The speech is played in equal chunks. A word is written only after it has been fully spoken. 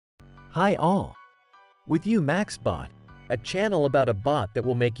Hi all. With you MaxBot, a channel about a bot that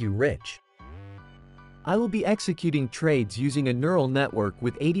will make you rich. I will be executing trades using a neural network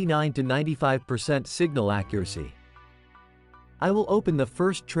with 89 to 95% signal accuracy. I will open the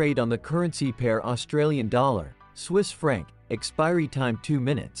first trade on the currency pair Australian dollar, Swiss franc, expiry time 2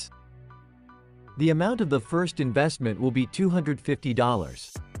 minutes. The amount of the first investment will be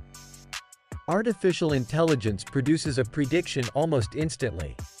 $250. Artificial intelligence produces a prediction almost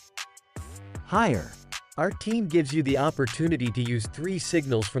instantly. Higher. Our team gives you the opportunity to use 3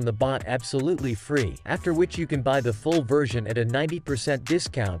 signals from the bot absolutely free, after which you can buy the full version at a 90%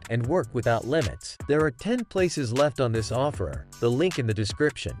 discount and work without limits. There are 10 places left on this offer, the link in the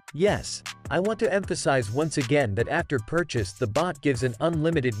description. Yes, I want to emphasize once again that after purchase the bot gives an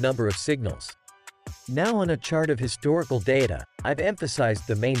unlimited number of signals. Now on a chart of historical data, I've emphasized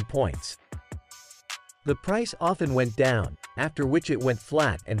the main points. The price often went down, after which it went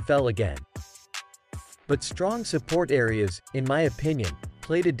flat and fell again. But strong support areas, in my opinion,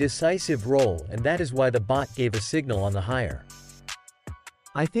 played a decisive role, and that is why the bot gave a signal on the higher.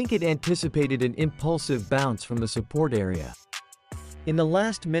 I think it anticipated an impulsive bounce from the support area. In the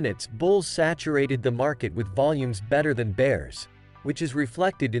last minutes, bulls saturated the market with volumes better than bears, which is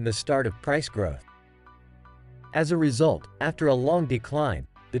reflected in the start of price growth. As a result, after a long decline,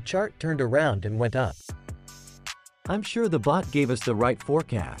 the chart turned around and went up. I'm sure the bot gave us the right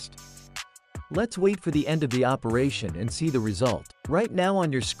forecast. Let's wait for the end of the operation and see the result. Right now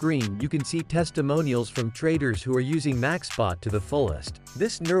on your screen you can see testimonials from traders who are using MaxBot to the fullest.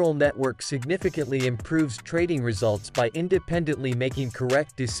 This neural network significantly improves trading results by independently making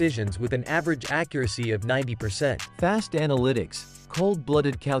correct decisions with an average accuracy of 90%. Fast analytics,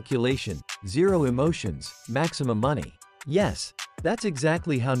 cold-blooded calculation, zero emotions, maximum money. Yes, that's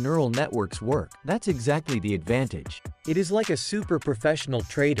exactly how neural networks work. That's exactly the advantage. It is like a super professional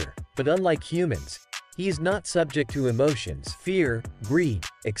trader, but unlike humans, he is not subject to emotions, fear, greed,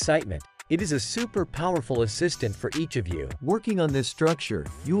 excitement. It is a super powerful assistant for each of you. Working on this structure,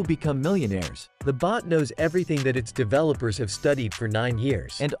 you will become millionaires. The bot knows everything that its developers have studied for 9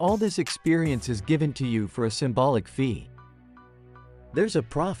 years. And all this experience is given to you for a symbolic fee. There's a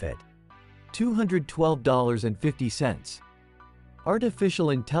profit. $212.50.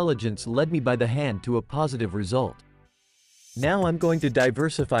 Artificial intelligence led me by the hand to a positive result. Now I'm going to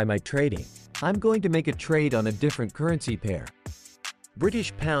diversify my trading. I'm going to make a trade on a different currency pair.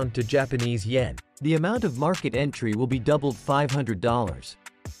 British pound to Japanese yen. The amount of market entry will be doubled $500.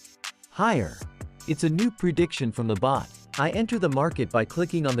 Higher. It's a new prediction from the bot. I enter the market by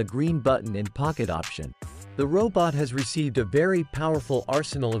clicking on the green button in pocket option. The robot has received a very powerful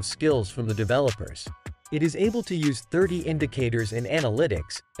arsenal of skills from the developers. It is able to use 30 indicators in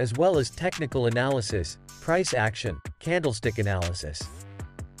analytics, as well as technical analysis, price action, candlestick analysis.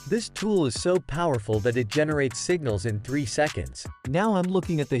 This tool is so powerful that it generates signals in 3 seconds. Now I'm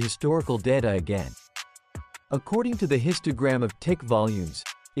looking at the historical data again. According to the histogram of tick volumes,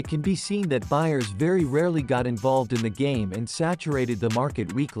 it can be seen that buyers very rarely got involved in the game and saturated the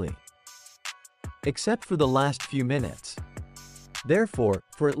market weekly. Except for the last few minutes. Therefore,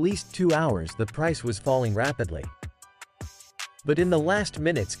 for at least 2 hours the price was falling rapidly. But in the last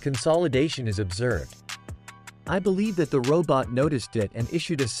minutes consolidation is observed. I believe that the robot noticed it and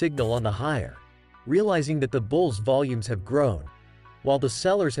issued a signal on the higher, realizing that the bulls' volumes have grown, while the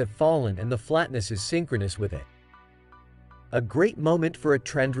sellers have fallen and the flatness is synchronous with it. A great moment for a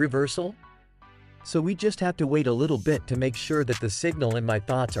trend reversal? So we just have to wait a little bit to make sure that the signal and my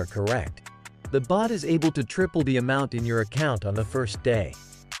thoughts are correct. The bot is able to triple the amount in your account on the first day.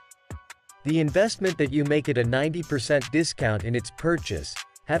 The investment that you make at a 90% discount in its purchase,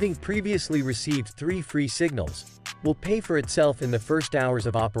 having previously received 3 free signals, will pay for itself in the first hours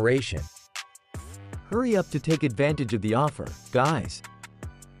of operation. Hurry up to take advantage of the offer, guys.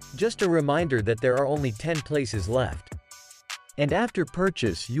 Just a reminder that there are only 10 places left. And after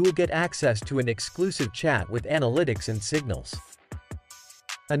purchase you will get access to an exclusive chat with analytics and signals.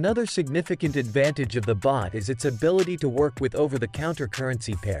 Another significant advantage of the bot is its ability to work with over-the-counter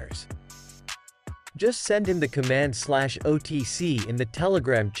currency pairs. Just send him the command /OTC in the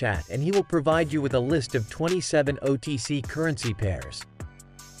Telegram chat and he will provide you with a list of 27 OTC currency pairs.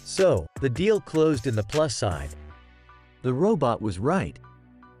 So, the deal closed in the plus side. The robot was right.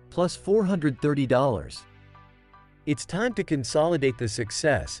 Plus $430. It's time to consolidate the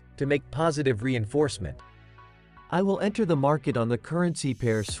success, to make positive reinforcement. I will enter the market on the currency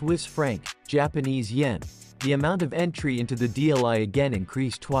pair Swiss franc, Japanese yen. The amount of entry into the DLI again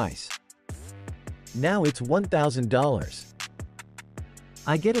increased twice. Now it's $1,000.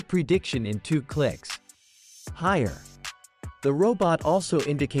 I get a prediction in 2 clicks. Higher. The robot also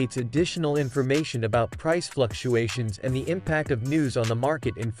indicates additional information about price fluctuations and the impact of news on the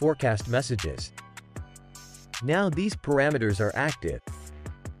market in forecast messages. Now these parameters are active.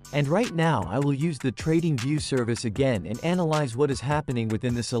 And right now I will use the TradingView service again and analyze what is happening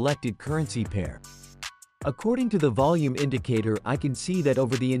within the selected currency pair. According to the volume indicator, I can see that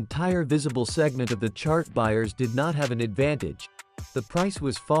over the entire visible segment of the chart, buyers did not have an advantage. The price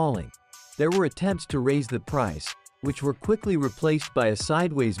was falling. There were attempts to raise the price, which were quickly replaced by a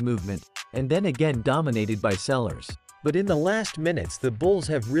sideways movement, and then again dominated by sellers. But in the last minutes the bulls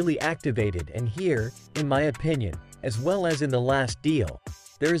have really activated, and here, in my opinion, as well as in the last deal,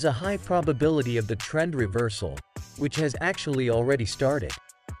 there is a high probability of the trend reversal, which has actually already started.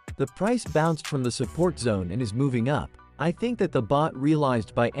 The price bounced from the support zone and is moving up. I think that the bot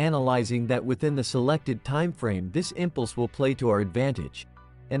realized by analyzing that within the selected time frame this impulse will play to our advantage.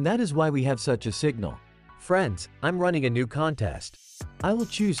 And that is why we have such a signal. Friends, I'm running a new contest. I will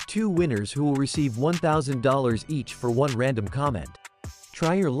choose 2 winners who will receive $1,000 each for one random comment.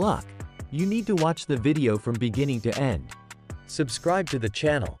 Try your luck. You need to watch the video from beginning to end. Subscribe to the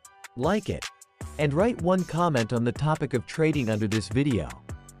channel, like it, and write one comment on the topic of trading under this video.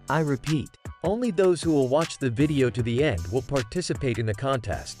 I repeat, only those who will watch the video to the end will participate in the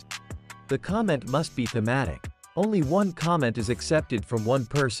contest. The comment must be thematic. Only one comment is accepted from one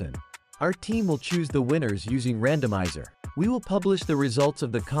person. Our team will choose the winners using randomizer. We will publish the results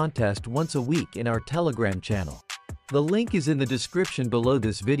of the contest once a week in our Telegram channel. The link is in the description below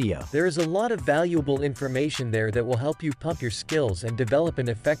this video. There is a lot of valuable information there that will help you pump your skills and develop an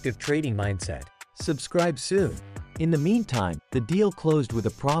effective trading mindset. Subscribe soon. In the meantime, the deal closed with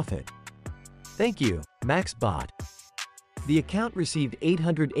a profit. Thank you, MaxBot. The account received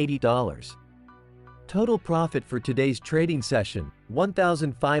 $880. Total profit for today's trading session,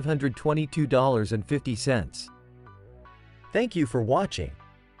 $1,522.50. Thank you for watching.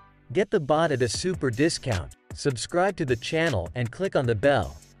 Get the bot at a super discount. Subscribe to the channel and click on the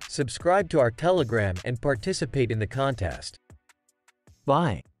bell. Subscribe to our Telegram and participate in the contest.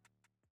 Bye.